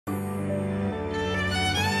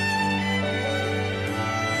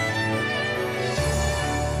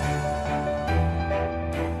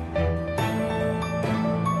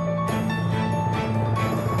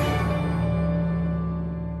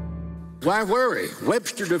Why worry?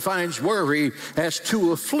 Webster defines worry as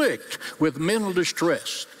to afflict with mental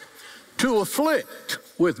distress. To afflict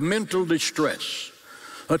with mental distress.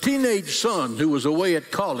 A teenage son who was away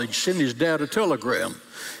at college sent his dad a telegram.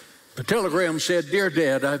 The telegram said, "Dear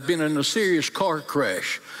Dad, I've been in a serious car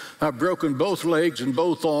crash. I've broken both legs and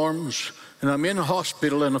both arms, and I'm in a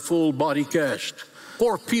hospital in a full body cast.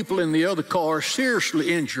 4 people in the other car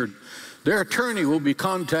seriously injured. Their attorney will be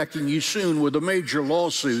contacting you soon with a major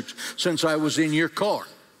lawsuit since I was in your car."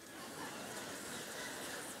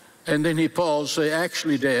 And then he paused, say,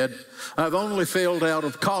 "Actually, Dad, I've only failed out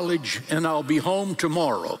of college and I'll be home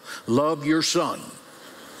tomorrow. Love, your son."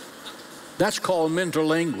 That's called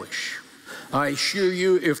mental anguish. I assure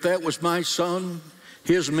you, if that was my son,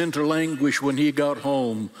 his mental anguish when he got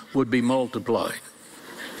home would be multiplied.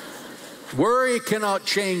 Worry cannot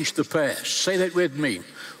change the past. Say that with me.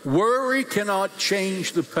 Worry cannot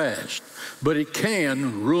change the past, but it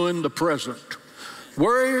can ruin the present.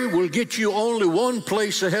 Worry will get you only one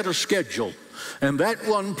place ahead of schedule, and that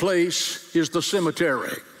one place is the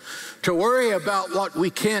cemetery. To worry about what we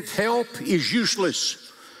can't help is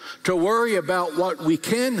useless. To worry about what we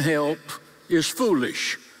can help is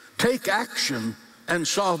foolish. Take action and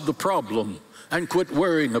solve the problem and quit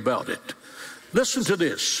worrying about it. Listen to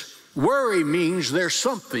this. Worry means there's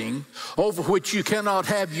something over which you cannot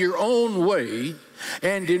have your own way,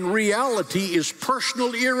 and in reality is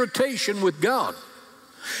personal irritation with God.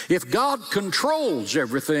 If God controls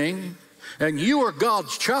everything and you are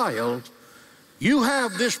God's child, you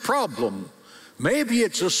have this problem. Maybe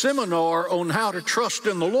it's a seminar on how to trust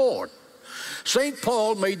in the Lord. St.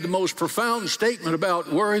 Paul made the most profound statement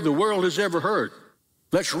about worry the world has ever heard.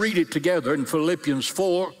 Let's read it together in Philippians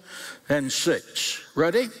 4 and 6.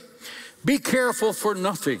 Ready? "Be careful for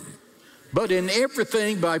nothing, but in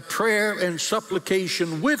everything by prayer and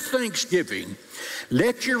supplication with thanksgiving,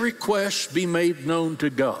 let your requests be made known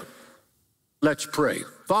to God." Let's pray.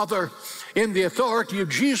 Father, in the authority of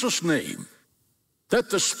Jesus' name,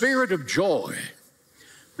 that the spirit of joy,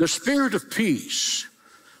 the spirit of peace,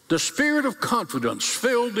 the spirit of confidence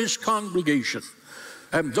fill this congregation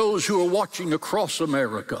and those who are watching across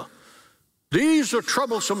America. These are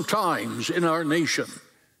troublesome times in our nation,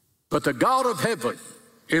 but the God of heaven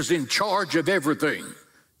is in charge of everything.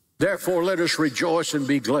 Therefore, let us rejoice and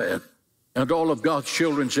be glad. And all of God's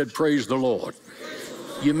children said, "Praise the Lord."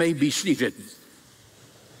 You may be seated.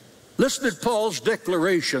 Listen to Paul's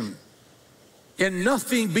declaration. "In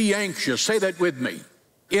nothing be anxious." Say that with me.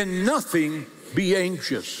 In nothing be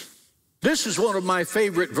anxious. This is one of my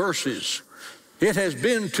favorite verses. It has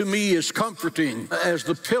been to me as comforting as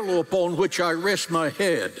the pillow upon which I rest my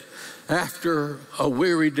head after a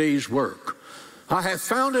weary day's work. I have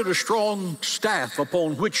found it a strong staff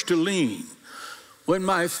upon which to lean when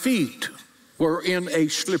my feet were in a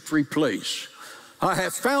slippery place. I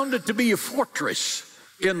have found it to be a fortress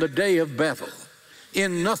in the day of battle.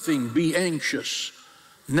 In nothing be anxious.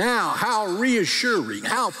 Now, how reassuring,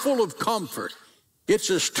 how full of comfort. It's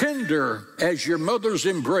as tender as your mother's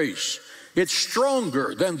embrace. It's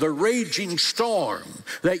stronger than the raging storm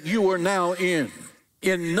that you are now in.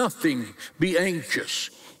 In nothing be anxious.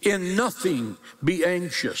 In nothing be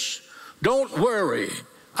anxious. Don't worry.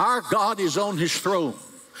 Our God is on his throne.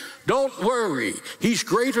 Don't worry. He's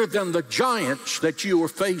greater than the giants that you are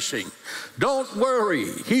facing. Don't worry.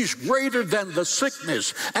 He's greater than the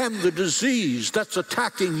sickness and the disease that's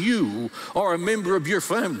attacking you or a member of your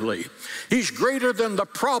family. He's greater than the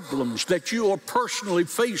problems that you are personally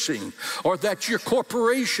facing or that your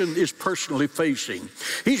corporation is personally facing.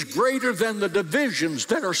 He's greater than the divisions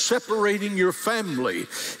that are separating your family.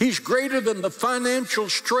 He's greater than the financial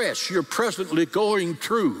stress you're presently going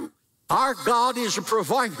through. Our God is a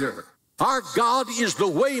provider. Our God is the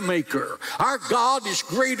waymaker. Our God is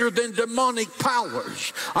greater than demonic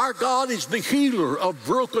powers. Our God is the healer of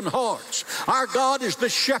broken hearts. Our God is the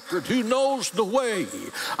shepherd who knows the way.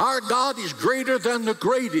 Our God is greater than the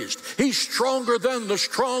greatest. He's stronger than the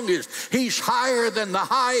strongest. He's higher than the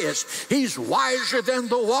highest. He's wiser than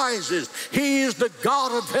the wisest. He is the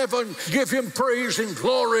God of heaven. Give him praise and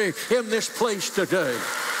glory in this place today.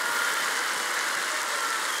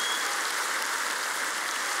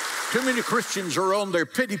 Too many Christians are on their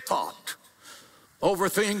pity pot over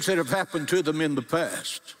things that have happened to them in the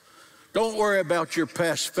past. Don't worry about your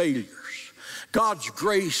past failures. God's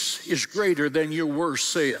grace is greater than your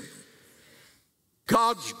worst sin.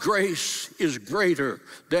 God's grace is greater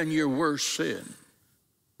than your worst sin.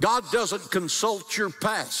 God doesn't consult your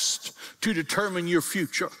past to determine your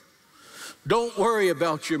future. Don't worry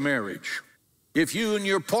about your marriage. If you and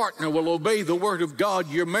your partner will obey the word of God,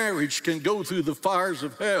 your marriage can go through the fires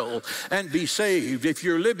of hell and be saved. If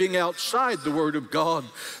you're living outside the word of God,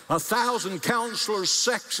 1,000 counselors,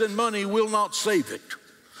 sex, and money will not save it.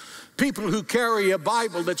 People who carry a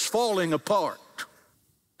Bible that's falling apart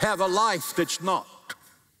have a life that's not.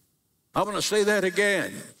 I want to say that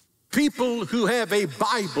again. People who have a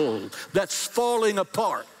Bible that's falling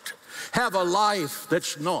apart have a life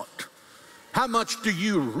that's not. How much do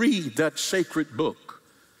you read that sacred book?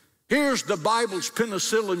 Here's the Bible's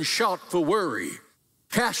penicillin shot for worry.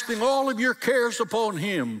 Casting all of your cares upon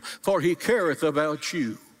him, for he careth about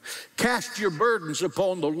you. Cast your burdens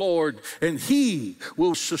upon the Lord, and he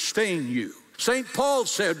will sustain you. St. Paul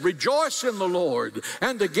said, rejoice in the Lord.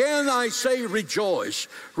 And again I say rejoice.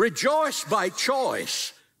 Rejoice by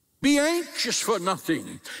choice. Be anxious for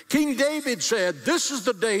nothing. King David said, this is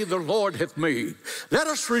the day the Lord hath made. Let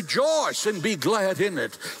us rejoice and be glad in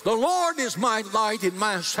it. The Lord is my light and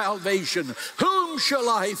my salvation. Whom shall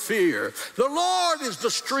I fear? The Lord is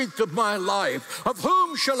the strength of my life. Of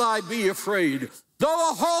whom shall I be afraid?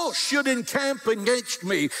 Though a host should encamp against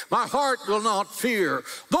me, my heart will not fear.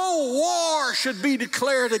 Though war should be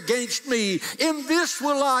declared against me, in this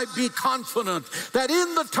will I be confident, that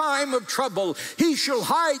in the time of trouble he shall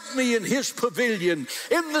hide me in his pavilion.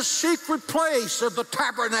 In the secret place of the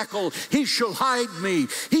tabernacle he shall hide me.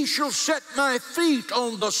 He shall set my feet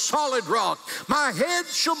on the solid rock. My head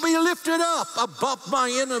shall be lifted up above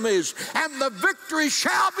my enemies, and the victory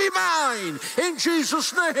shall be mine. In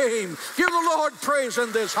Jesus' name, give the Lord praise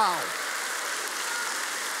in this house.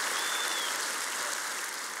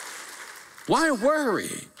 Why worry?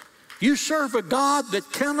 You serve a God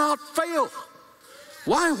that cannot fail.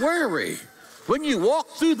 Why worry? When you walk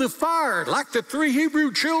through the fire, like the 3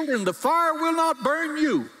 Hebrew children, the fire will not burn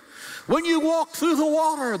you. When you walk through the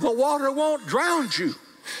water won't drown you.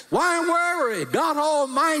 Why worry? God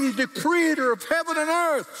Almighty, the creator of heaven and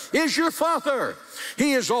earth, is your Father.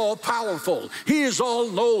 He is all powerful. He is all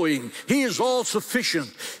knowing. He is all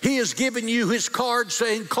sufficient. He has given you his card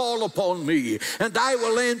saying, call upon me, and I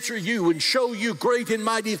will answer you and show you great and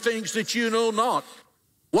mighty things that you know not.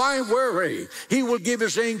 Why worry? He will give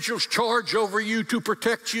his angels charge over you to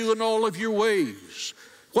protect you in all of your ways.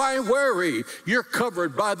 Why worry? You're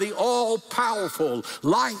covered by the all-powerful,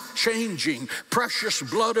 life-changing, precious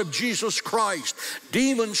blood of Jesus Christ.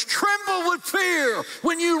 Demons tremble with fear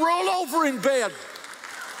when you roll over in bed.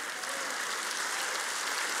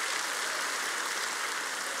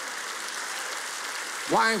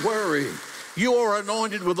 Why worry? You are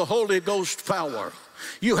anointed with the Holy Ghost power.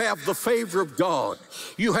 You have the favor of God.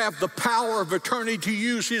 You have the power of attorney to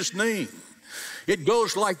use his name. It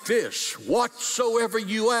goes like this: whatsoever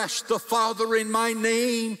you ask the Father in my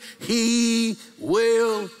name, he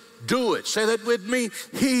will do it. Say that with me.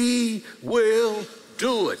 He will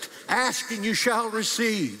do it. Ask and you shall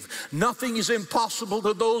receive. Nothing is impossible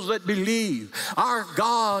to those that believe. Our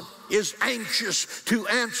God is anxious to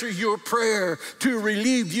answer your prayer, to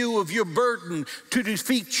relieve you of your burden, to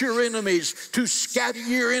defeat your enemies, to scatter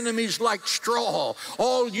your enemies like straw.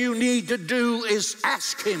 All you need to do is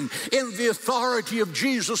ask him in the authority of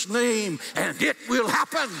Jesus' name, and it will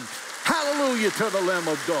happen. Hallelujah to the Lamb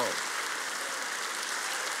of God.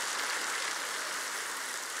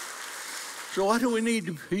 So why do we need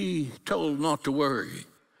to be told not to worry?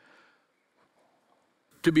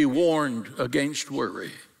 To be warned against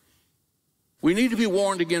worry. We need to be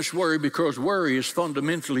warned against worry because worry is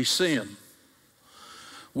fundamentally sin.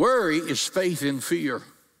 Worry is faith in fear.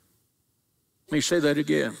 Let me say that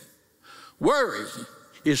again. Worry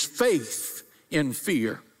is faith in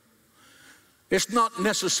fear. It's not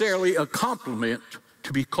necessarily a compliment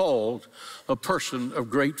to be called a person of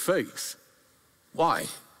great faith. Why?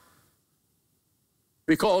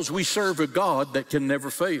 Because we serve a God that can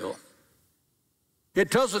never fail.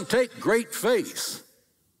 It doesn't take great faith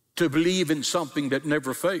to believe in something that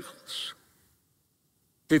never fails.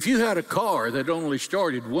 If you had a car that only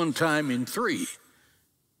started one time in 3,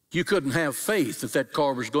 you couldn't have faith that that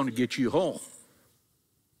car was going to get you home.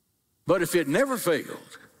 But if it never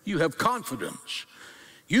failed, you have confidence.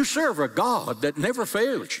 You serve a God that never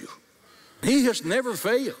fails you. He has never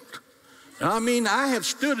failed. I mean, I have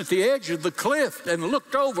stood at the edge of the cliff and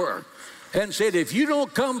looked over and said, if you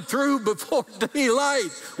don't come through before daylight,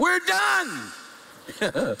 we're done.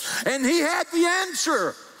 And he had the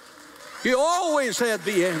answer. He always had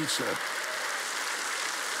the answer.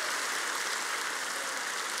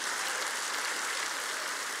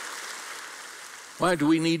 Why do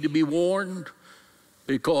we need to be warned?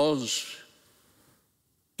 Because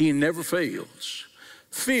he never fails.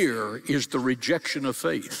 Fear is the rejection of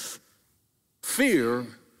faith. Fear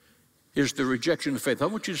is the rejection of faith. I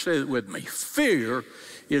want you to say it with me. Fear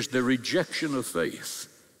is the rejection of faith.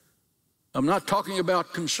 I'm not talking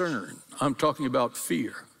about concern. I'm talking about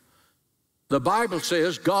fear. The Bible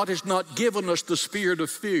says God has not given us the spirit of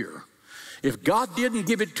fear. If God didn't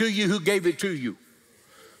give it to you, who gave it to you?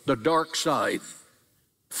 The dark side.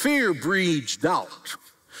 Fear breeds doubt.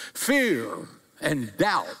 Fear and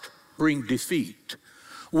doubt bring defeat.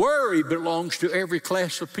 Worry belongs to every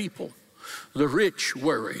class of people. The rich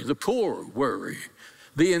worry, the poor worry,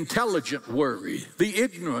 the intelligent worry, the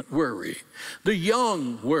ignorant worry, the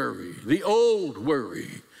young worry, the old worry,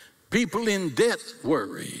 people in debt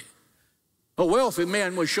worry. A wealthy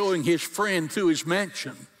man was showing his friend through his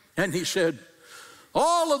mansion, and he said,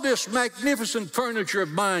 all of this magnificent furniture of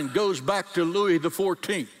mine goes back to Louis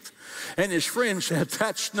XIV. And his friend said,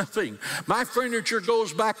 that's nothing. My furniture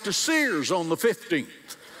goes back to Sears on the 15th.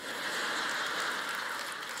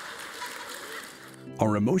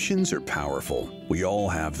 Our emotions are powerful. We all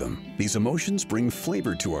have them. These emotions bring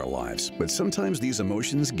flavor to our lives, but sometimes these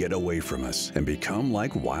emotions get away from us and become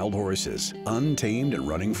like wild horses, untamed and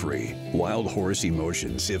running free. Wild horse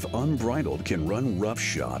emotions, if unbridled, can run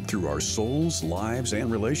roughshod through our souls, lives,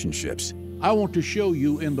 and relationships. I want to show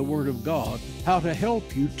you in the Word of God how to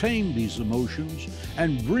help you tame these emotions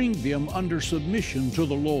and bring them under submission to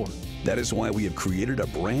the Lord. That is why we have created a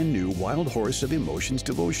brand new Wild Horse of Emotions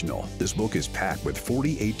devotional. This book is packed with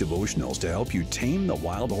 48 devotionals to help you tame the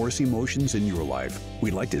wild horse emotions in your life.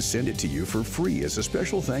 We'd like to send it to you for free as a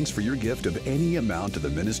special thanks for your gift of any amount to the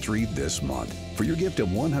ministry this month. For your gift of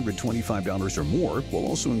 $125 or more, we'll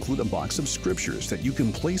also include a box of scriptures that you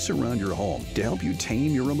can place around your home to help you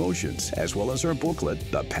tame your emotions, as well as our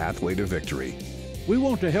booklet, The Pathway to Victory. We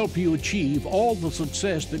want to help you achieve all the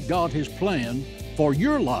success that God has planned for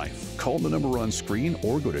your life. Call the number on screen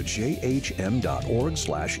or go to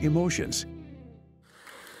jhm.org/emotions.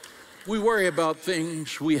 We worry about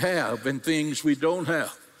things we have and things we don't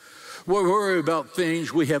have. We worry about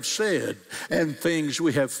things we have said and things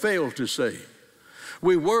we have failed to say.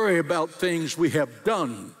 We worry about things we have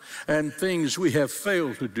done and things we have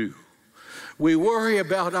failed to do. We worry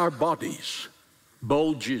about our bodies,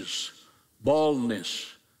 bulges, baldness,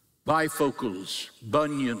 bifocals,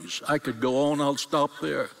 bunions. I could go on, I'll stop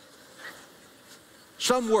there.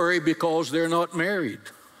 Some worry because they're not married.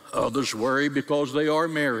 Others worry because they are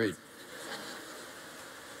married.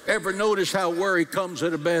 Ever notice how worry comes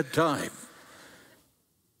at a bad time?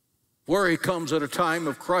 Worry comes at a time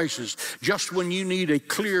of crisis, just when you need a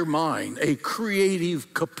clear mind, a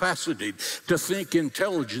creative capacity to think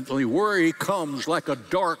intelligently. Worry comes like a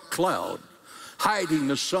dark cloud, hiding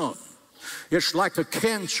the sun. It's like a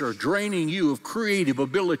cancer draining you of creative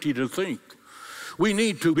ability to think. We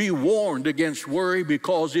need to be warned against worry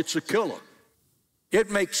because it's a killer.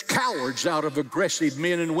 It makes cowards out of aggressive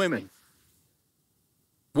men and women.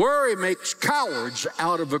 Worry makes cowards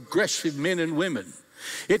out of aggressive men and women.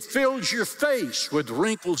 It fills your face with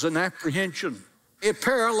wrinkles and apprehension. It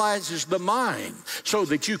paralyzes the mind so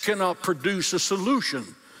that you cannot produce a solution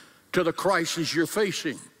to the crisis you're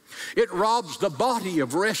facing. It robs the body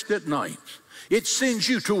of rest at night. It sends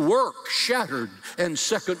you to work shattered and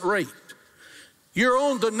second-rate. You're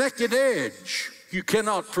on the naked edge. You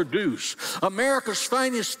cannot produce. America's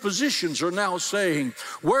finest physicians are now saying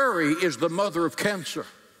worry is the mother of cancer.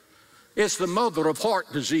 It's the mother of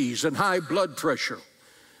heart disease and high blood pressure.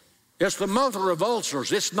 It's the mother of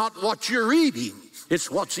ulcers. It's not what you're eating.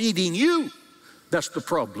 It's what's eating you. That's the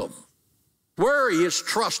problem. Worry is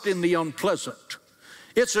trust in the unpleasant.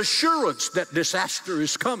 It's assurance that disaster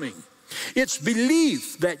is coming. It's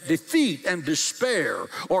belief that defeat and despair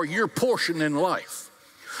are your portion in life.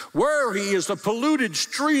 Worry is a polluted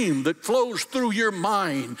stream that flows through your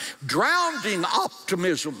mind, drowning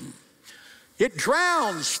optimism. It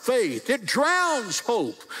drowns faith. It drowns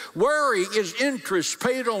hope. Worry is interest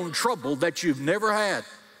paid on trouble that you've never had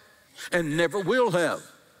and never will have.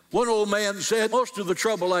 One old man said, most of the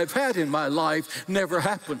trouble I've had in my life never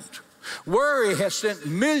happened. Worry has sent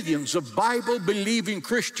millions of Bible-believing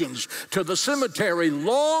Christians to the cemetery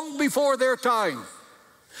long before their time,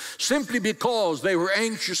 simply because they were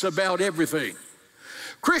anxious about everything.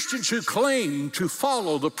 Christians who claim to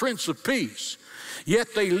follow the Prince of Peace,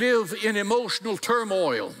 yet they live in emotional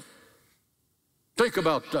turmoil. Think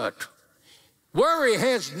about that. Worry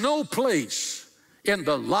has no place in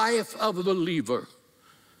the life of a believer.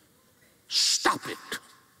 Stop it.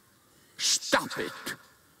 Stop it.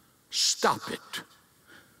 Stop it.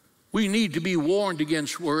 We need to be warned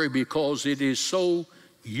against worry because it is so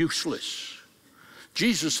useless.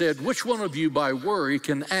 Jesus said, which one of you by worry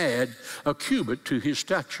can add a cubit to his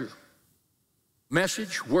stature?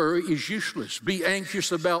 Message: worry is useless. Be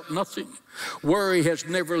anxious about nothing. Worry has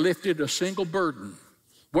never lifted a single burden.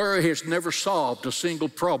 Worry has never solved a single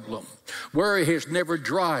problem. Worry has never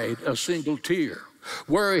dried a single tear.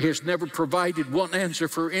 Worry has never provided one answer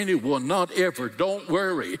for anyone, not ever. Don't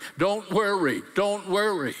worry, don't worry, don't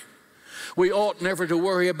worry. We ought never to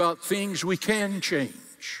worry about things we can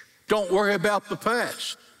change. Don't worry about the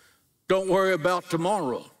past. Don't worry about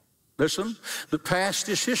tomorrow. Listen, the past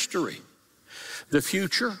is history. The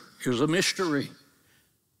future is a mystery.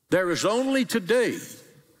 There is only today.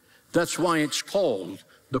 That's why it's called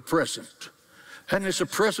the present. And it's a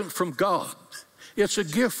present from God. It's a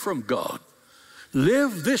gift from God.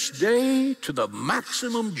 Live this day to the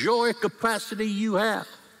maximum joy capacity you have,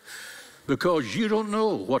 because you don't know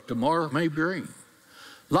what tomorrow may bring.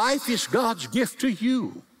 Life is God's gift to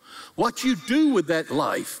you. What you do with that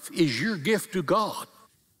life is your gift to God.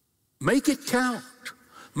 Make it count.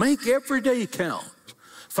 Make every day count.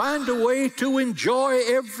 Find a way to enjoy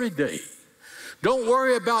every day. Don't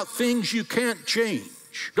worry about things you can't change.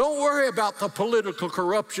 Don't worry about the political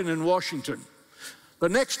corruption in Washington. The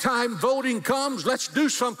next time voting comes, let's do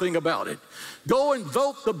something about it. Go and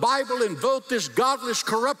vote the Bible and vote this godless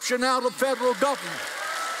corruption out of federal government.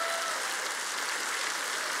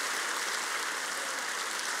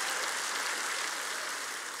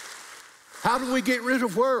 How do we get rid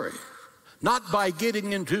of worry? Not by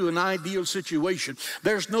getting into an ideal situation.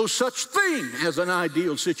 There's no such thing as an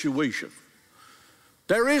ideal situation.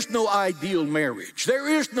 There is no ideal marriage. There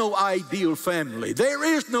is no ideal family. There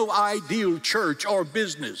is no ideal church or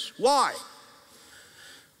business. Why?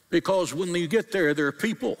 Because when you get there, there are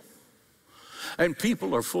people. And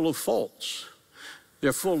people are full of faults.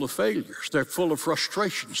 They're full of failures. They're full of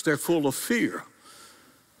frustrations. They're full of fear.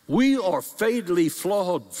 We are fatally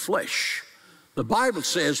flawed flesh. The Bible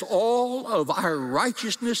says all of our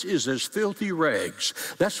righteousness is as filthy rags.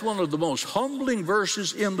 That's one of the most humbling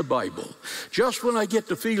verses in the Bible. Just when I get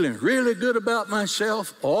to feeling really good about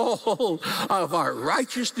myself, all of our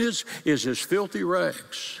righteousness is as filthy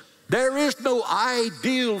rags. There is no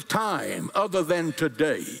ideal time other than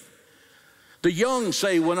today. The young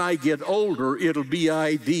say, when I get older, it'll be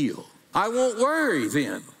ideal. I won't worry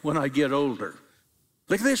then when I get older.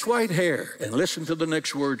 Look at this white hair and listen to the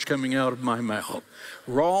next words coming out of my mouth.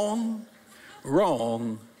 Wrong,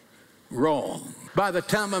 wrong, wrong. By the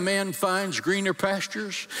time a man finds greener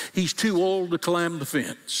pastures, he's too old to climb the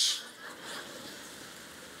fence.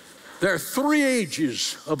 There are 3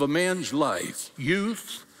 ages of a man's life: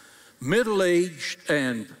 youth, middle-aged,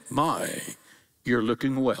 and you're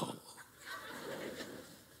looking well.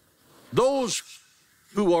 Those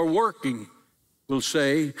who are working will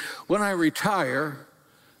say, when I retire,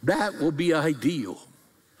 that will be ideal.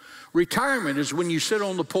 Retirement is when you sit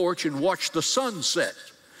on the porch and watch the sunset,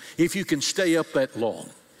 if you can stay up that long.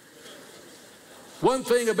 One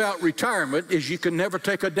thing about retirement is you can never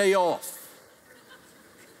take a day off.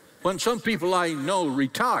 When some people I know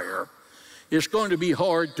retire, it's going to be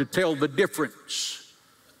hard to tell the difference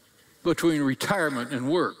between retirement and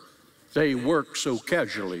work. They work so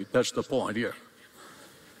casually. That's the point here.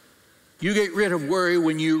 You get rid of worry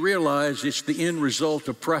when you realize it's the end result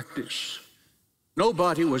of practice.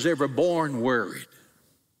 Nobody was ever born worried.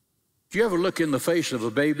 Do you ever look in the face of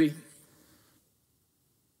a baby?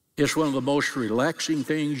 It's one of the most relaxing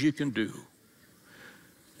things you can do.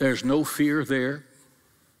 There's no fear there.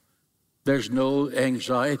 There's no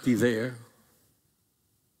anxiety there.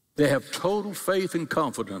 They have total faith and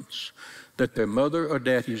confidence that their mother or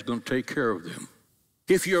daddy is going to take care of them.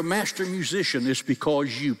 If you're a master musician, it's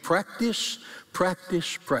because you practice,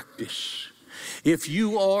 practice, practice. If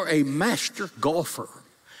you are a master golfer,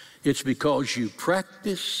 it's because you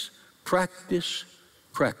practice, practice,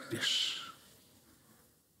 practice.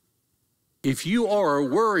 If you are a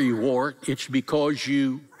worrywart, it's because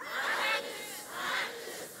you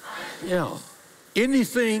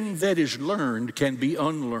anything that is learned can be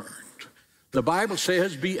unlearned. The Bible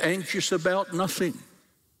says, be anxious about nothing.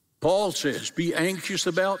 Paul says, be anxious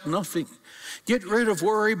about nothing. Get rid of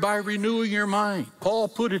worry by renewing your mind. Paul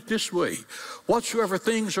put it this way: whatsoever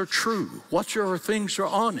things are true, whatsoever things are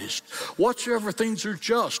honest, whatsoever things are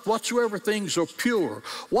just, whatsoever things are pure,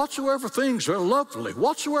 whatsoever things are lovely,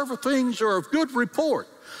 whatsoever things are of good report,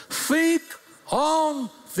 think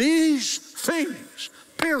on these things,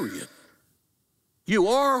 period. You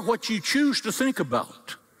are what you choose to think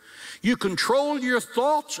about. You control your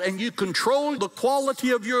thoughts and you control the quality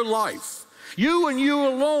of your life. You and you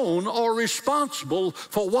alone are responsible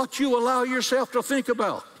for what you allow yourself to think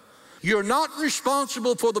about. You're not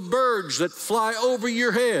responsible for the birds that fly over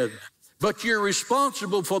your head, but you're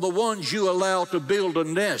responsible for the ones you allow to build a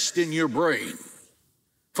nest in your brain.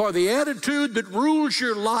 For the attitude that rules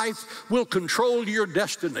your life will control your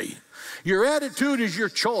destiny. Your attitude is your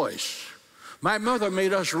choice. My mother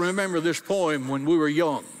made us remember this poem when we were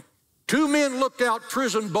young. Two men looked out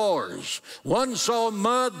prison bars. One saw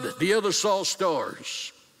mud, the other saw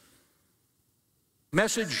stars.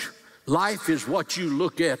 Message, life is what you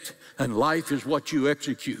look at, and life is what you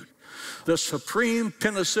execute. The supreme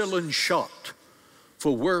penicillin shot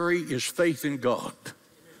for worry is faith in God.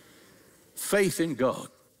 Faith in God.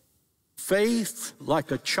 Faith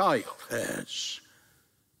like a child has.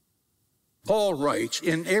 Paul writes,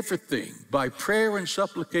 in everything, by prayer and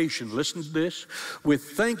supplication, listen to this, with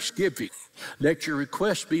thanksgiving, let your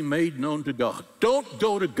requests be made known to God. Don't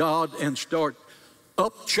go to God and start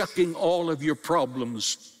upchucking all of your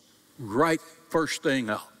problems right first thing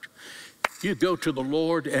out. You go to the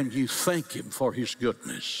Lord and you thank Him for His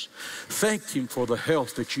goodness. Thank Him for the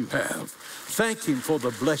health that you have. Thank Him for the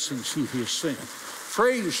blessings He has sent.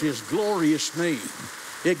 Praise His glorious name.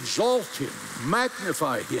 Exalt Him.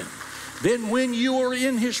 Magnify Him. Then when you are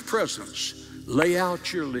in His presence, lay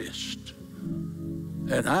out your list.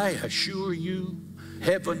 And I assure you,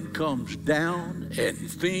 heaven comes down and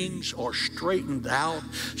things are straightened out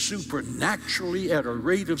supernaturally at a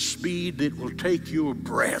rate of speed that will take your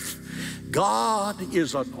breath. God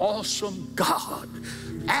is an awesome God.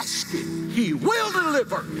 Ask Him. He will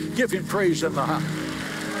deliver. Give Him praise in the house.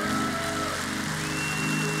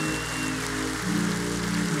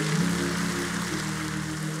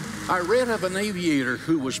 I read of an aviator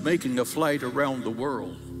who was making a flight around the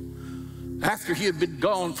world. After he had been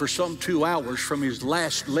gone for some 2 hours from his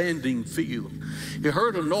last landing field, he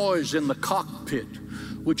heard a noise in the cockpit,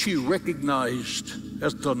 which he recognized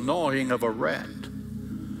as the gnawing of a rat.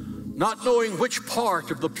 Not knowing which part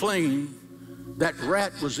of the plane that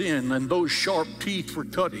rat was in and those sharp teeth were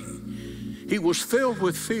cutting, he was filled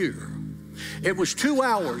with fear. It was 2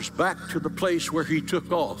 hours back to the place where he took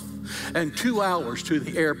off and 2 hours to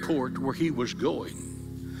the airport where he was going.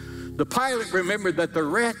 The pilot remembered that the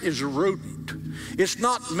rat is a rodent. It's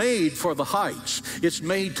not made for the heights. It's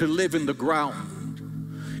made to live in the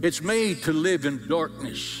ground. It's made to live in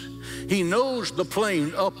darkness. He knows the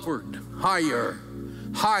plane upward, higher,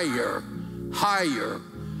 higher, higher,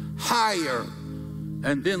 higher.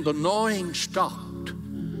 And then the gnawing stopped.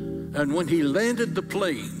 And when he landed the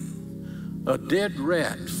plane, a dead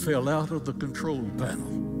rat fell out of the control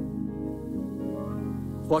panel.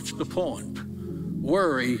 What's the point?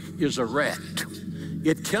 Worry is a rat.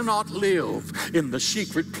 It cannot live in the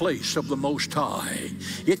secret place of the Most High.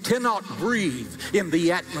 It cannot breathe in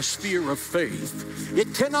the atmosphere of faith.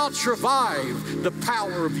 It cannot survive the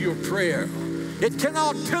power of your prayer. It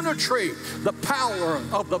cannot penetrate the power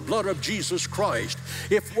of the blood of Jesus Christ.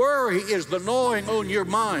 If worry is the gnawing on your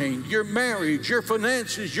mind, your marriage, your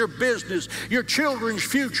finances, your business, your children's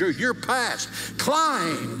future, your past,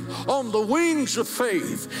 climb on the wings of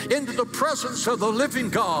faith into the presence of the living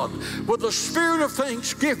God with a spirit of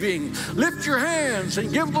thanksgiving. Lift your hands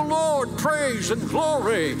and give the Lord praise and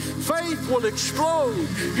glory. Faith will explode.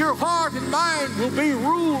 Your heart and mind will be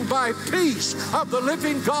ruled by peace of the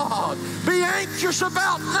living God. Be anxious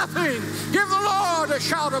about nothing. Give the Lord a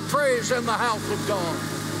shout of praise in the house of God.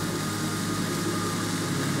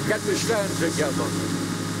 Can we stand together?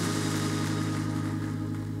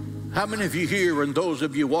 How many of you here and those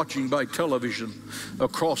of you watching by television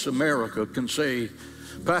across America can say,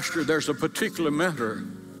 Pastor, there's a particular matter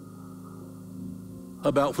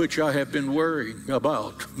about which I have been worrying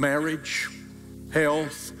about: marriage,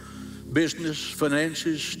 health, business,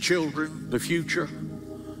 finances, children, the future.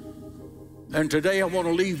 And today I want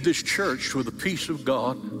to leave this church with the peace of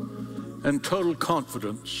God and total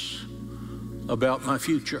confidence about my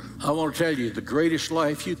future. I want to tell you, the greatest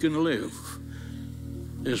life you can live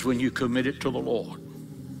is when you commit it to the Lord.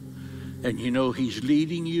 And you know He's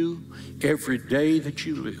leading you every day that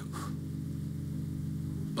you live.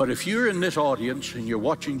 But if you're in this audience and you're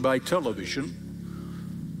watching by television,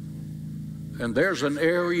 and there's an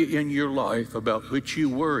area in your life about which you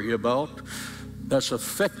worry about that's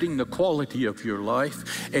affecting the quality of your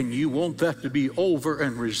life, and you want that to be over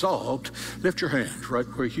and resolved, lift your hands right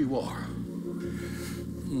where you are.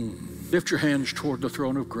 Lift your hands toward the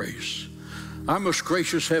throne of grace. Our most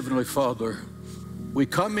gracious Heavenly Father, we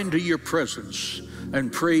come into your presence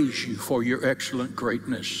and praise you for your excellent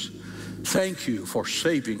greatness. Thank you for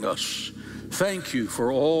saving us. Thank you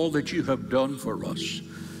for all that you have done for us.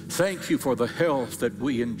 Thank you for the health that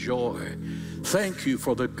we enjoy. Thank you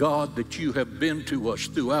for the God that you have been to us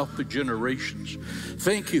throughout the generations.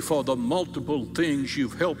 Thank you for the multiple things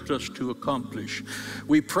you've helped us to accomplish.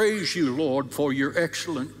 We praise you, Lord, for your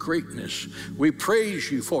excellent greatness. We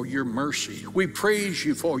praise you for your mercy. We praise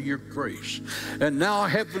you for your grace. And now,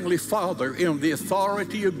 Heavenly Father, in the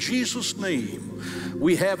authority of Jesus' name,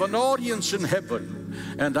 we have an audience in heaven.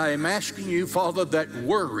 And I am asking you, Father, that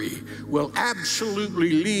worry will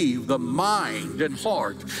absolutely leave the mind and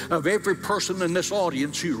heart of every person in this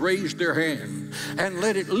audience who raised their hand. And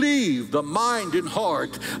let it leave the mind and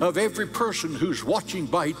heart of every person who's watching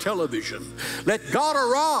by television. Let God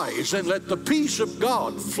arise and let the peace of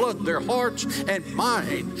God flood their hearts and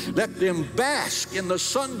mind. Let them bask in the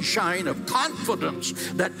sunshine of confidence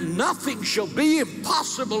that nothing shall be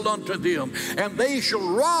impossible unto them. And they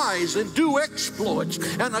shall rise and do exploits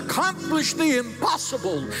and accomplish the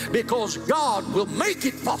impossible, because God will make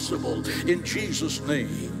it possible in Jesus'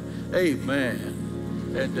 name. Amen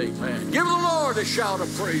and amen. Give the Lord a shout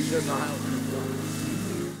of praise in the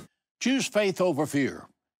house. Choose faith over fear.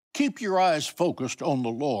 Keep your eyes focused on the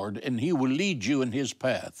Lord, and He will lead you in His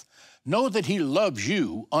path. Know that He loves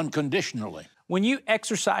you unconditionally. When you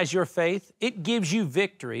exercise your faith, it gives you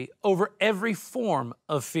victory over every form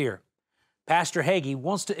of fear. Pastor Hagee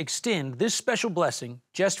wants to extend this special blessing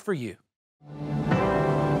just for you.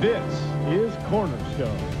 This is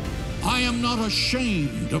Cornerstone. I am not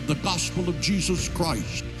ashamed of the gospel of Jesus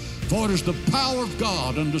Christ, for it is the power of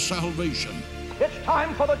God unto salvation. It's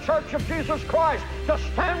time for the Church of Jesus Christ to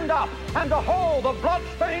stand up and to hold the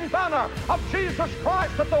blood-stained banner of Jesus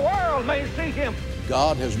Christ, that the world may see Him.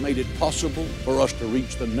 God has made it possible for us to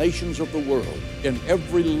reach the nations of the world in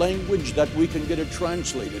every language that we can get it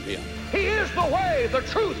translated in. He is the way, the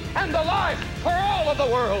truth, and the life for all of the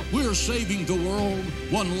world. We're saving the world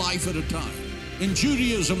one life at a time. In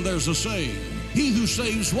Judaism, there's a saying, he who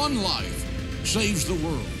saves one life saves the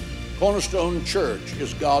world. Cornerstone Church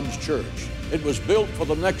is God's church. It was built for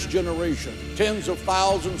the next generation. Tens of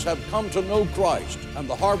thousands have come to know Christ, and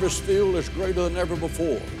the harvest field is greater than ever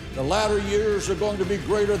before. The latter years are going to be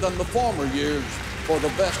greater than the former years, for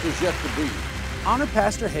the best is yet to be. Honor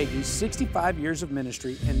Pastor Hagee's 65 years of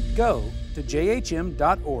ministry and go to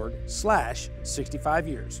jhm.org/65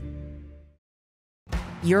 years.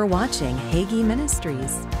 You're watching Hagee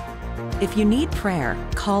Ministries. If you need prayer,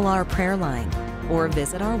 call our prayer line or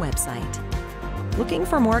visit our website. Looking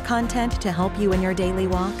for more content to help you in your daily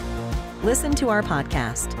walk? Listen to our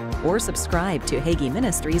podcast or subscribe to Hagee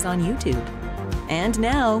Ministries on YouTube. And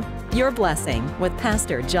now, your blessing with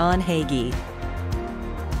Pastor John Hagee.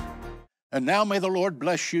 And now may the Lord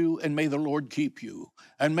bless you, and may the Lord keep you.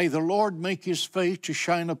 And may the Lord make His face to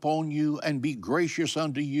shine upon you and be gracious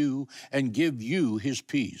unto you and give you His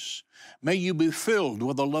peace. May you be filled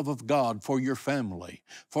with the love of God for your family,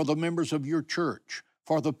 for the members of your church,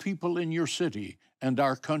 for the people in your city and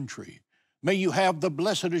our country. May you have the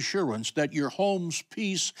blessed assurance that your home's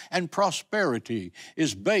peace and prosperity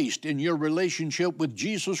is based in your relationship with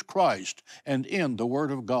Jesus Christ and in the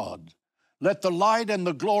Word of God. Let the light and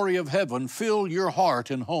the glory of heaven fill your heart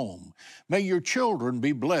and home. May your children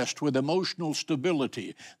be blessed with emotional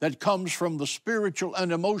stability that comes from the spiritual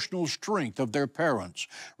and emotional strength of their parents.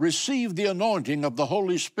 Receive the anointing of the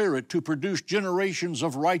Holy Spirit to produce generations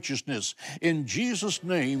of righteousness. In Jesus'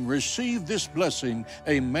 name, receive this blessing.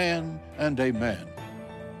 Amen and amen.